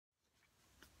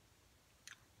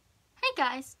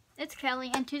guys, it's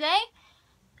Kelly, and today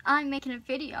I'm making a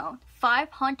video, 5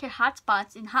 haunted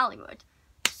hotspots in Hollywood.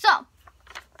 So,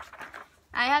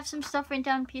 I have some stuff written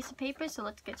down on a piece of paper, so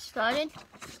let's get started.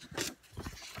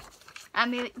 I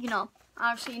mean,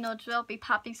 obviously the drill, I'll be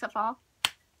popping stuff off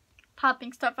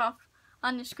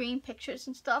on the screen, pictures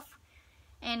and stuff.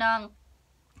 And I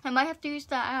might have to use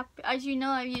the app. As you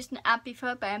know, I've used an app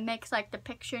before, but it makes like the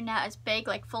picture not as big,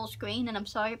 like full screen, and I'm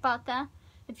sorry about that.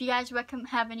 If you guys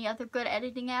have any other good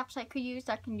editing apps I could use,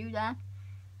 I can do that.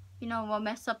 Will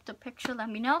mess up the picture, let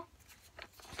me know.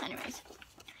 Anyways,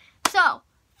 so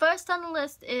first on the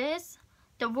list is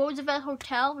the Roosevelt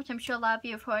Hotel, which I'm sure a lot of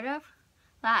you have heard of.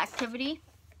 That activity.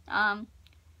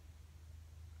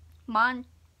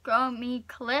 Montgomery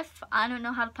Cliff. I don't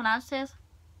know how to pronounce this.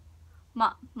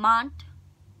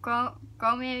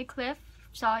 Montgomery Cliff.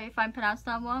 Sorry if I'm pronouncing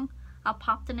that wrong. I'll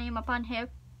pop the name up on here.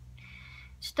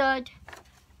 Stayed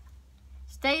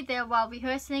there while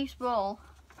rehearsing his role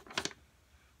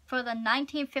for the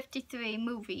 1953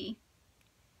 movie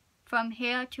From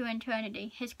Here to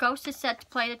Eternity. His ghost is set to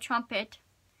play the trumpet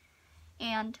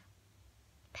and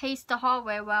pace the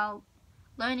hallway while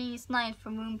learning his lines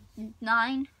from room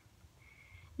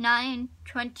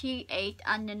 928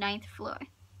 on the 9th floor.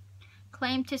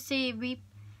 And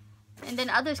then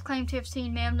others claim to have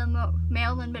seen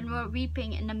Marilyn Monroe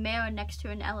weeping in the mirror next to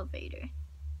an elevator.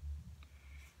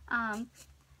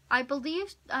 I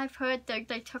believe I've heard that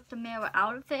they took the mirror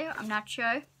out of there. I'm not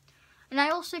sure. And I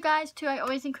also, guys, too, I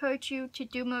always encourage you to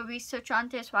do more research on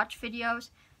this, watch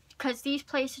videos, because these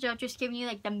places are just giving you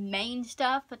like the main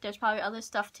stuff, but there's probably other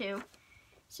stuff too.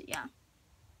 So yeah.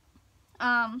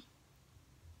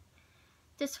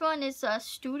 This one is a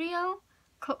studio,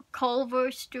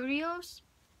 Culver Studios.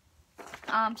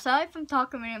 Sorry if I'm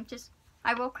talking weird.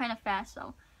 I wrote kind of fast,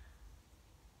 so.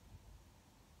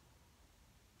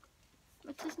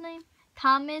 What's his name?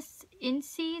 Thomas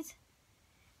Ince's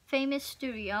famous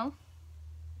studio.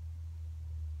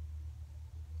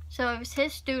 So it was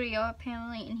his studio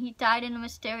apparently, and he died in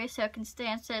mysterious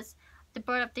circumstances. The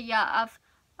birth of the yacht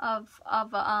of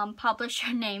a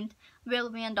publisher named Will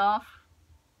Randolph.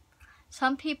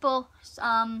 Some people,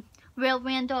 Will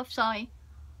Randolph,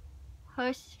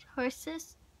 Hearst.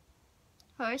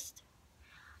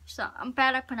 So I'm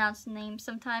bad at pronouncing names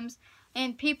sometimes.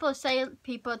 And people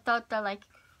thought that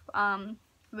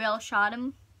Will shot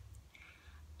him.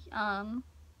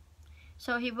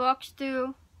 So he walks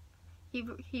through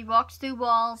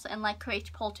walls and creates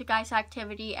poltergeist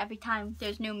activity every time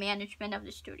there's new management of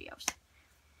the studios.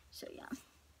 So yeah.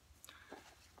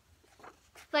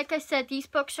 Like I said, these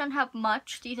books don't have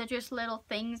much. These are just little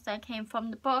things that came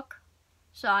from the book.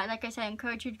 So like I said, I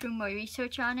encourage you to do more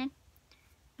research on it.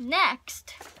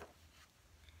 Next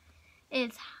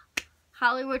is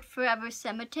Hollywood Forever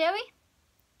Cemetery.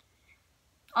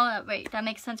 Oh wait, that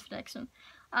makes sense for the next one.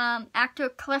 Actor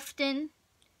Clifton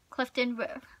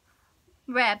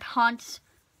Webb haunts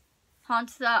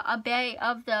the Abbey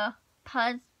of the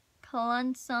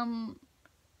Palençon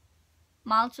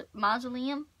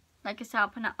Mausoleum. Like I said,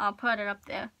 I'll put it up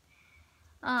there.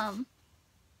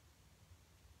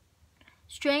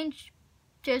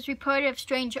 There's reported of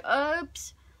strange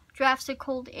herbs, drafts of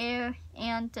cold air,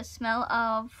 and the smell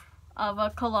of a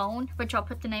cologne, which I'll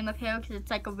put the name of here because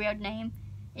it's like a weird name.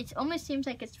 It almost seems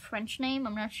like it's a French name,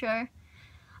 I'm not sure.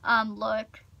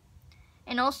 Look.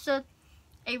 And also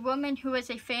a woman who is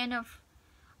a fan of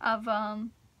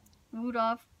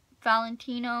Rudolph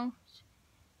Valentino's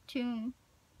tomb.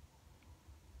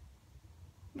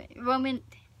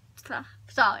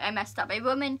 Sorry, I messed up. A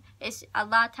woman is a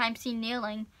lot of times seen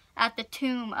kneeling at the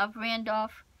tomb of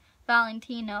Randolph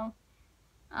Valentino.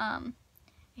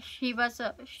 She was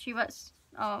a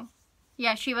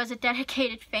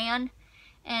dedicated fan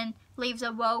and leaves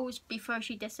a rose before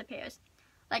she disappears.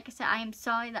 Like I said, I am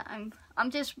sorry that I'm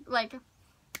just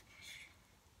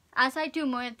as I do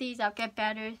more of these, I'll get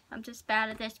better. I'm just bad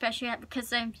at this, especially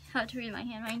because I'm hard to read my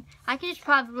handwriting. I could just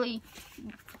probably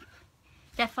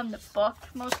get from the book,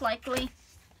 most likely.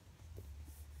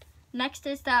 Next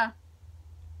is the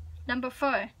number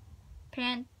 4,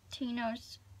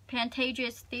 Pantages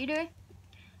Theater.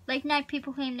 Late night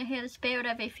people claim to hear the spirit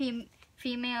of a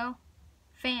female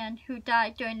fan who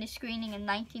died during the screening in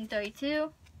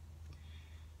 1932.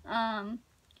 And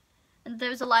there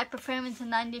was a live performance in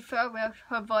 1994 where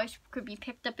her voice could be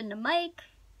picked up in the mic.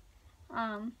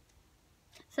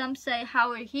 Some say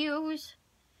Howard Hughes,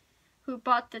 who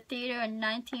bought the theater in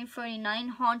 1949,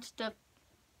 haunts the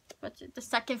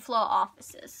second floor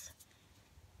offices.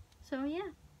 So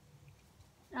yeah.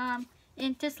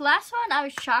 And this last one I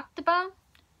was shocked about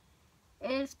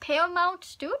is Paramount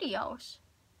Studios.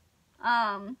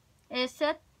 It is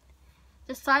said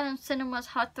the silent cinema's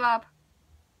heartthrob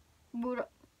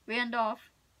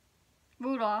Randolph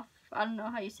Rudolph. I don't know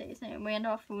how you say his name.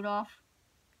 Randolph Rudolph.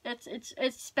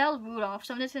 It's spelled Rudolph.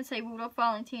 So I'm just gonna say Rudolph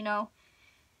Valentino,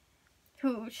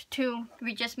 who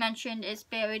we just mentioned is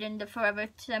buried in the Forever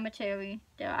Cemetery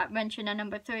that I mentioned at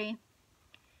number 3.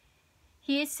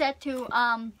 He is said to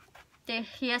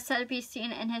he has said to be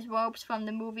seen in his robes from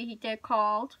the movie he did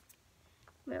called,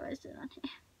 where is it on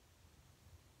here?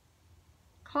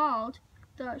 Called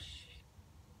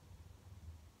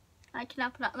I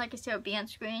cannot pronounce, like I said, it'll be on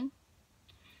screen.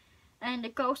 And the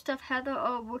ghost of Heather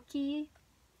O'Rourke.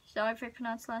 Sorry if I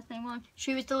pronounced the last name wrong.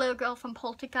 She was the little girl from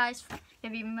Poltergeist.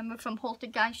 If you remember from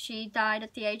Poltergeist, she died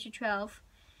at the age of 12.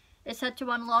 It's said to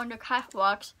run along the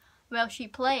catwalks where she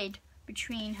played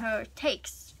between her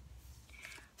takes.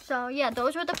 So yeah,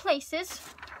 those were the places.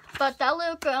 But that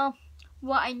little girl,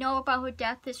 what I know about her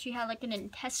death is she had like an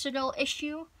intestinal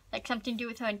issue, like something to do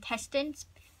with her intestines,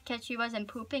 because she wasn't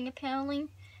pooping apparently.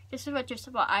 This is just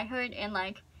what I heard, and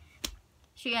like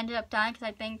she ended up dying because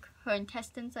I think her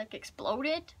intestines like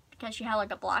exploded because she had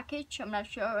like a blockage. I'm not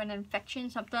sure, an infection,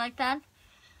 something like that.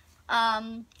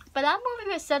 But that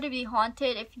movie was said to be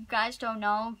haunted. If you guys don't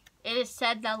know, it is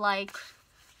said that like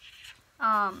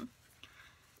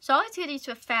so I'll do these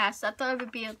with fast. I thought it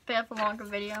would be a bit of a longer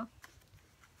video.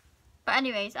 But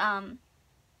anyways, yeah,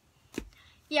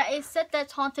 it's said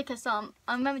that's haunted because I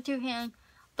remember too hearing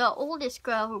the oldest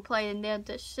girl who played in there,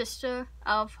 the sister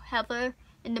of Heather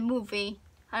in the movie.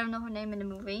 I don't know her name in the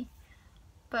movie,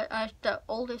 but the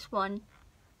oldest one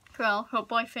girl, her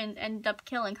boyfriend ended up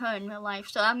killing her in real life.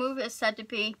 So that movie is said to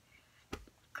be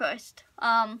cursed.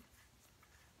 But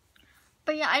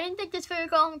yeah, I didn't think this very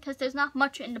long because there's not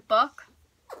much in the book.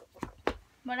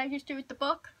 What did I just do with the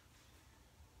book?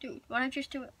 Dude, what did I just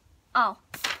do? Oh,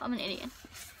 I'm an idiot.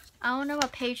 I don't know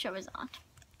what page I was on.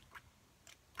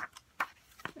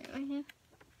 Right here.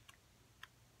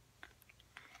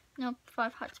 Nope,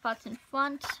 5 hot spots in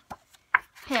front.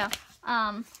 Here,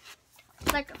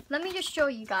 like, let me just show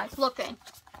you guys. Looking.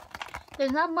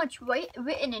 There's not much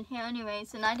written in here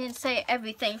anyways, and I didn't say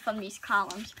everything from these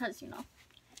columns, because, you know.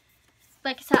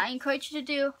 Like I said, I encourage you to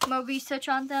do more research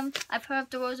on them. I've heard of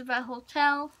the Roosevelt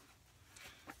Hotel,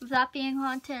 of that being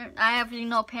haunted. I already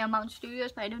know Paramount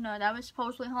Studios, but I don't know that was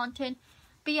supposedly haunted.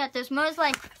 But yeah, there's more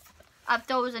like of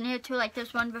those in here too. Like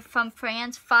there's one from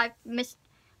France, 5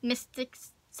 mystic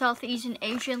Southeast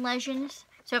Asian legends.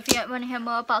 So if you want to hear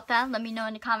more about that, let me know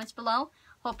in the comments below.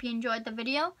 Hope you enjoyed the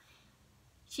video.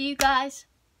 See you guys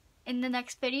in the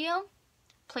next video.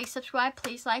 Please subscribe,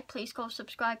 please like, please go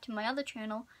subscribe to my other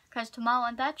channel, because tomorrow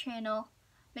on that channel,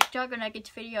 McJuggerNuggets gets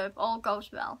video if all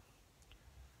goes well.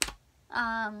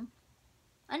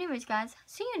 Anyways guys,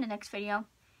 see you in the next video.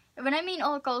 When I mean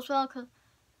all goes well,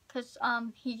 because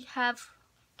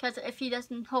if he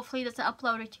doesn't, hopefully he doesn't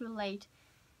upload it too late.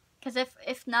 Because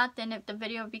if not, then the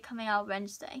video will be coming out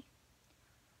Wednesday.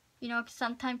 You know, cause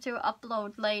sometimes they will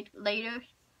upload later.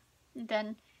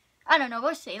 Then, I don't know,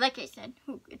 we'll see. Like I said,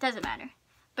 it doesn't matter.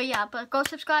 But yeah, go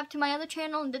subscribe to my other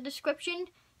channel in the description.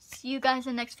 See you guys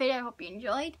in the next video. I hope you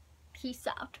enjoyed. Peace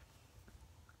out.